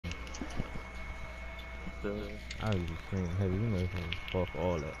I was just saying heavy. You know, fall for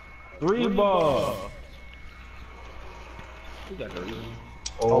all that. 3 ball. He got the reason.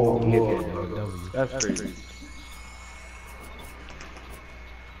 Oh, That's crazy.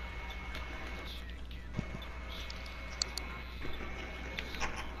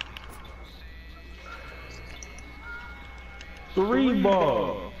 Three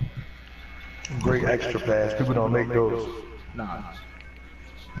ball. great extra pass. People don't make those. Nah.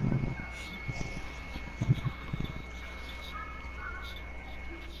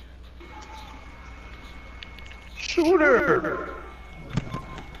 Shooter.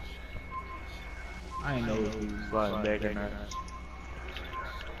 I ain't know if he was sliding back or not.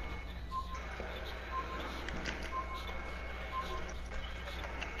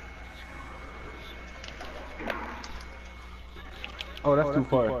 Oh, that's too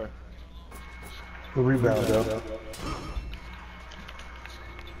far. The rebound, though.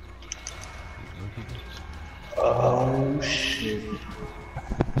 Oh, shit.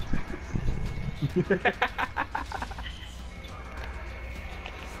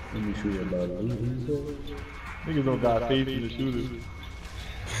 Let me shoot about Niggas don't got faith in the shooters.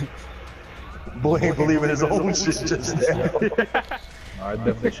 Boy ain't believing his own shit just now. I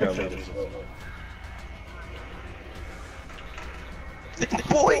definitely shot with it.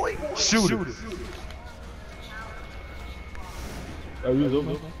 Boy, shoot it. Oh, you was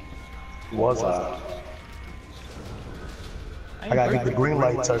open? Was I gotta get the green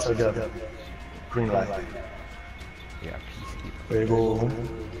light touch together. Green light. Yeah, There you go.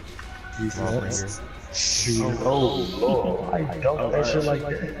 Shoot. Oh, Lord. I dunk that shit like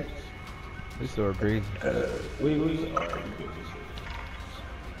that. This so crazy. Wait.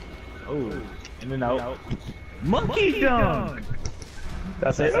 Oh, in and out. Monkey dunk!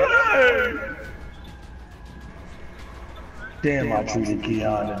 That's it. Damn, I treated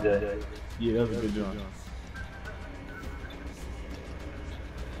Keon today. Yeah, that was a good jump.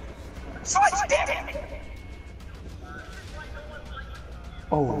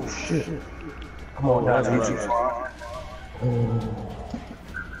 Oh, shit. Come on, that's easy.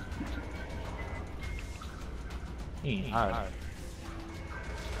 He ain't hot.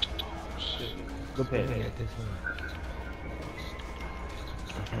 Shit. Good pass.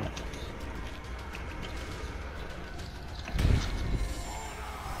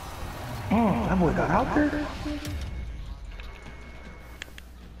 That boy got out there?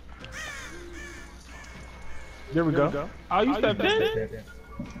 There we go. Oh, you stepped in?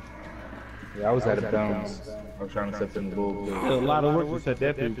 Yeah, I was out of bounds. I was trying to step in the goal. There's a lot of work to set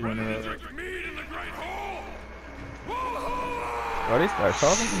that 3-pointer up. Oh, they start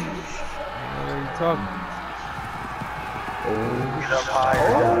talking? What are you talking? Get up higher.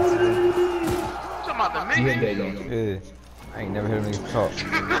 Yeah. I ain't never heard niggas talk.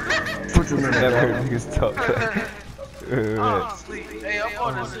 Never heard niggas talk. Oh, sleep. Hey, I'm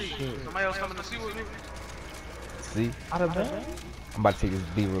on to see. Somebody else coming to see with me? See? Out of bed? I'm about to take this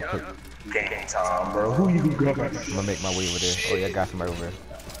B real quick. Game time, bro. Who you grabbing? I'm gonna make my way over there. Oh yeah, I got somebody over there.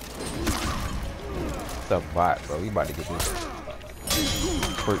 What's up, bot, bro? We about to get this.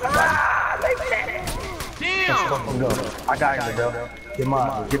 Quick body. Damn! Go. I got you, bro. Get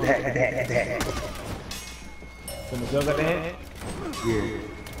mine. Get the hat. From the jug at the head? Yeah.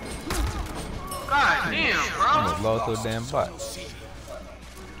 God damn, bro! Almost lost to a damn bot.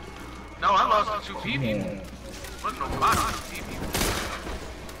 No, I lost to 2 people. Wasn't no bottom 2 people.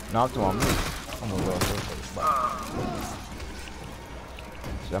 Knocked him on me. Almost lost to a bot.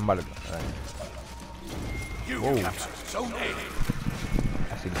 Shit, I'm about to. Whoa.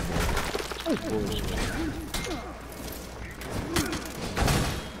 I see the ball.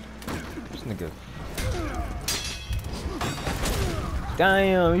 This nigga.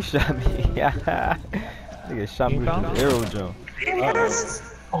 Damn, he shot me. Nigga shot me with an arrow jump.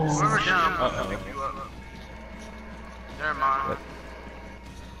 Whoever down, I'll pick you up. Never mind.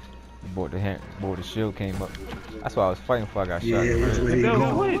 Board the shield came up. That's why I was fighting before I got shot. Yeah, which way you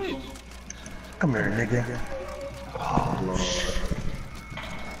going? Switch. Come here, nigga. I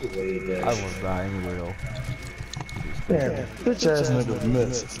won't die anyway though. Damn, bitch ass nigga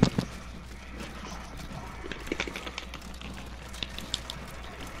missed.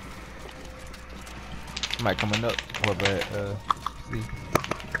 Somebody coming up. Whoever see.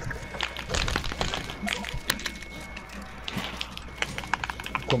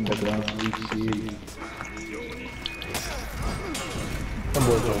 Come back down. Them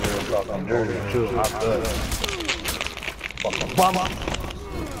boys over there talking dirty too. I bet. Bomb.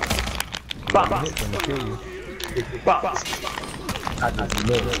 Gonna kill you. I just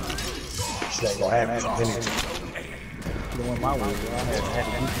knew it. Shit ain't gonna happen. Going my way, bro. I had to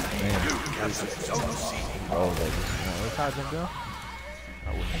do Man. Oh, that just what time jump down? I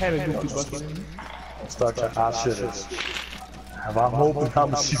had a goofy bucket in me. Start your I should've. If I'm hoping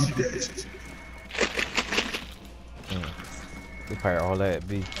I'm shooting that. They probably all that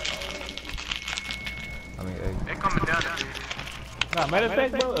B. I mean, A. They coming down there. Nah, matter of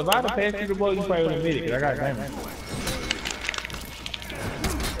fact, bro, if I had passed you the ball, you probably would have made it, cause I got damage.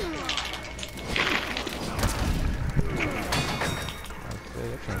 I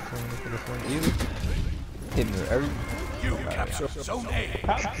can't swing this in this one either. Hit me with every. You capture Zone A.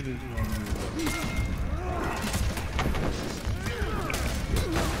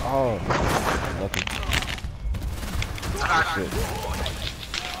 Oh, lucky. Shit.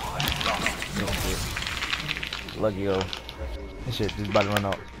 Lucky yo. This shit just about to run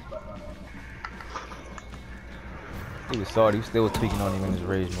out. He was sorry, he was still tweaking on him in his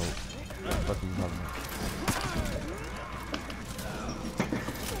rage mode. What the fuck he's talking about?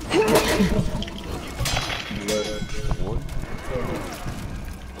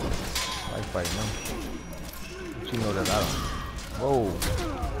 Why you fighting him? But you know that I don't. Whoa.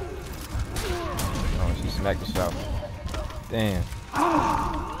 Oh, she smacked the shot. Damn.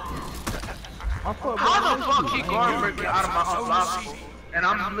 How the fuck he guard break me out of my unblockable? And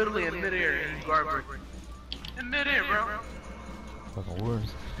I'm literally in midair and he guard break me. In midair, bro. Fucking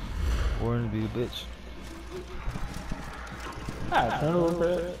Warrens. Warrens be a bitch. Ah, turn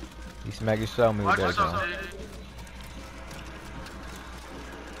over. He smacked his shot me with Watch that yourself, gun. Jay.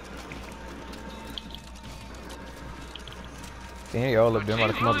 Damn, y'all up there, I'm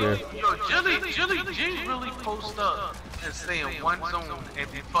about to come up there. Yo, Jilly really post up and stay in one zone and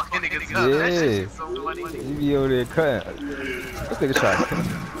be fucking niggas up. That shit Yeah. is so funny. You be over there cutting. Let's take a shot.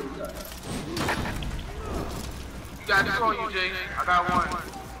 You got this on you, Jay. I got one.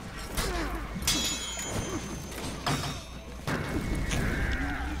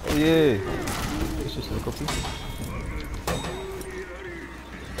 Oh yeah. It's just a cookie.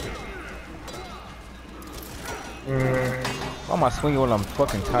 Why am I swinging when I'm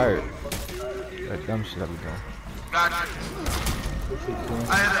fucking tired? That dumb shit I be doing. Got you.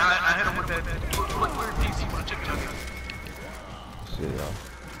 I hit him with that. What weird DC with a chicken nugget. Shit, y'all.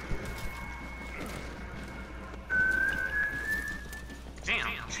 Damn.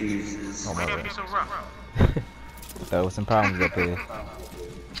 Jesus. Oh Why my you bad. be so rough? There was some problems up here.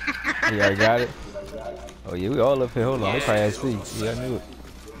 You already got it? Oh yeah, we all up here. Hold on, they probably had C. Yeah, I knew it.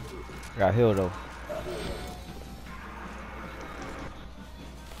 Got healed though.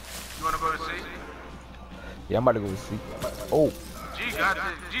 You wanna go to C? Yeah, I'm about to go to C. Oh, G got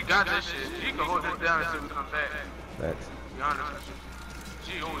this shit. G can hold this down until we come back. that's. Be honest with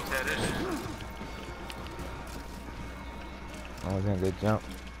you. G always had this shit. I was in a good jump.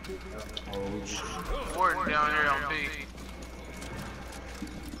 Warden down here on B.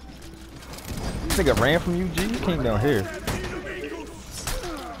 This nigga ran from you, G. You came down here.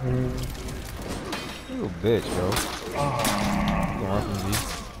 You a bitch, bro. You gonna run from G?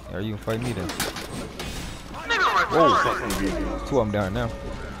 Or you gonna fight me then? Nigga Whoa, retarded. two of them down now.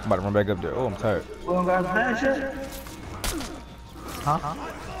 I'm about to run back up there. Oh, I'm tired. We don't got his badge yet? Huh?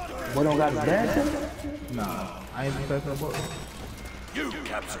 We don't got his badge yet? Nah, I ain't even touching the ball. You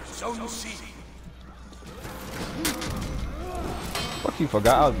capture Zone C. Fuck you,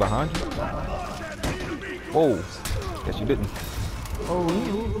 forgot I was behind you. Whoa. Guess you didn't. Oh,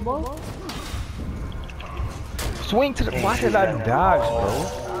 he moved the ball? Swing to the. Why did I dodge, bro?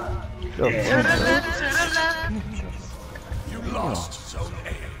 The You lost Zone A.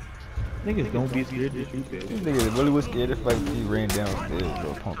 Niggas don't be scared to shoot that. This nigga really was scared if like he ran downstairs,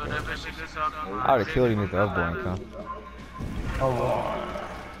 bro. Punk So ass. that bitch is up. I would've killed him if the other boy ain't come.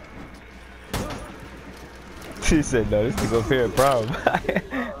 She said, no, this nigga up here a problem.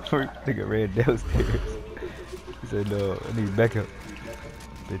 Nigga ran downstairs. He said, no, I need backup.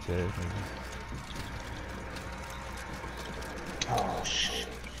 Bitch ass nigga. Oh, shit.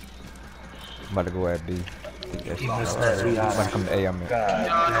 I'm about to go at B. That shit. missed I'm that. about to come to A, I'm in. God,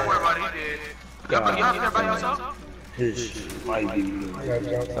 Y'all don't worry about it, he did. Y'all there by yourself? his shit might be.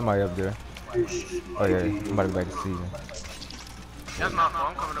 Somebody up there. His shit Oh yeah, might be. I'm about to go back to C then. That's my fault.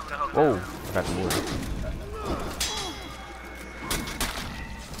 I'm coming up to help. Whoa, I got the wood.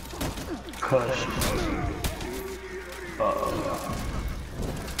 Cush.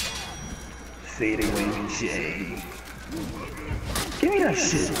 Fade away and shit. Give me that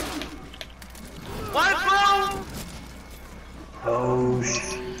shit. What, bro? Oh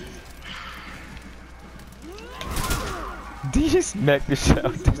shit. D just smacked the shit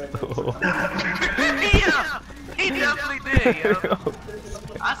out this door. Yeah, he definitely did, yo.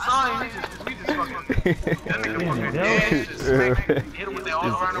 I saw him. He just fucking. That nigga fucking dead. Just hit him with that they all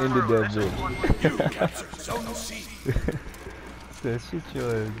Just around the ended world. that That's bitch. You captured Zone C. Said shit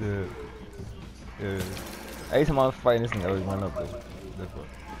your ass up. Yeah. Every time I was fighting this thing, I always run up there. That's what.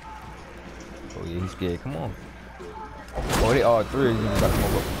 Oh yeah, he's scared. Come on. Oh, they all three of you got to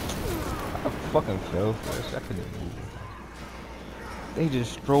come up. I fucking fell for that shit. I couldn't move. They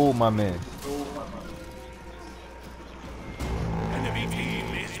just strolled my man. Enemy team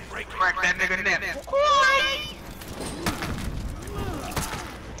is breaking. Crack that nigga neck.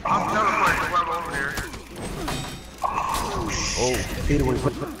 I'm teleporting well over there. Oh, Feet away.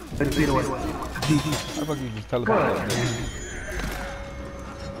 Put the feet away. how about you just teleport that nigga?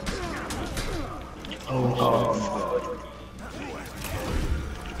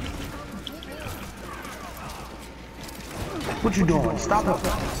 What you doing? Stop it.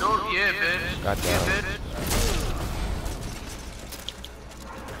 Oh, yeah, bitch. Got Yeah, that. bitch.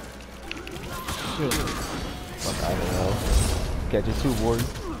 Fuck out of hell. Catch it too, boy.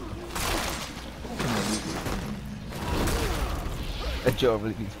 That joke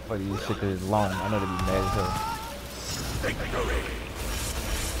really be funny as shit 'cause it's long. I know they be mad as hell. Victory.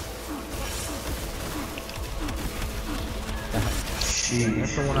 That's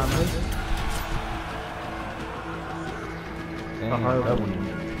the one I missed. Damn, heard that that one.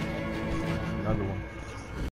 Another one.